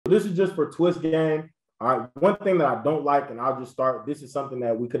this is just for twist game. All right. One thing that I don't like, and I'll just start, this is something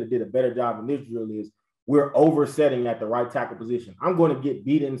that we could have did a better job in this drill is we're oversetting at the right tackle position. I'm going to get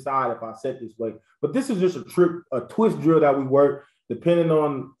beat inside if I set this way. But this is just a twist drill that we work depending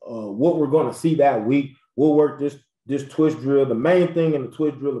on what we're going to see that week. We'll work this twist drill. The main thing in the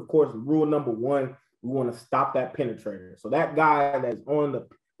twist drill, of course, is rule number one. We want to stop that penetrator. So that guy that's on the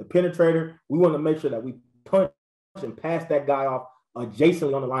penetrator, we want to make sure that we punch and pass that guy off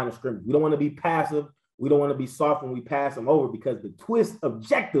adjacently on the line of scrimmage. We don't want to be passive. We don't want to be soft when we pass him over, because the twist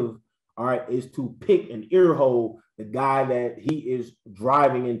objective, all right, is to pick and ear hole the guy that he is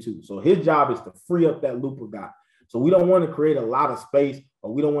driving into. So his job is to free up that looper guy. So we don't want to create a lot of space,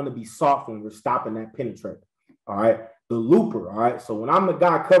 or we don't want to be soft when we're stopping that penetrator. All right. The looper. All right. So when I'm the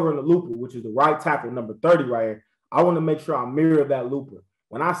guy covering the looper, which is the right tackle, number 30 right here, I want to make sure I mirror that looper.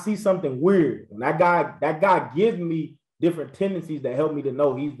 When I see something weird, when that guy gives me different tendencies that help me to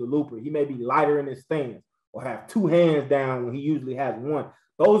know he's the looper. He may be lighter in his stance or have two hands down when he usually has one.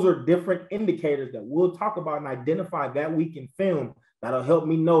 Those are different indicators that we'll talk about and identify that week in film that'll help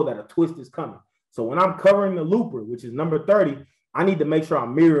me know that a twist is coming. So when I'm covering the looper, which is number 30, I need to make sure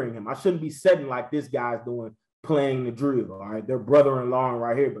I'm mirroring him. I shouldn't be setting like this guy's doing, playing the drill. All right. They're brother-in-law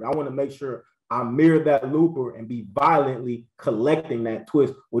right here, but I want to make sure I mirror that looper and be violently collecting that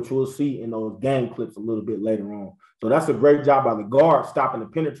twist, which we'll see in those game clips a little bit later on. So that's a great job by the guard, stopping the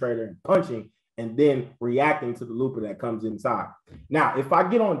penetrator and punching, and then reacting to the looper that comes inside. Now, if I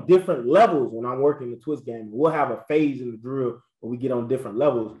get on different levels when I'm working the twist game, we'll have a phase in the drill where we get on different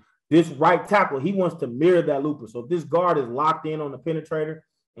levels. This right tackle, he wants to mirror that looper. So if this guard is locked in on the penetrator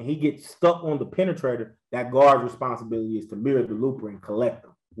and he gets stuck on the penetrator, that guard's responsibility is to mirror the looper and collect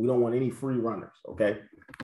them. We don't want any free runners, okay?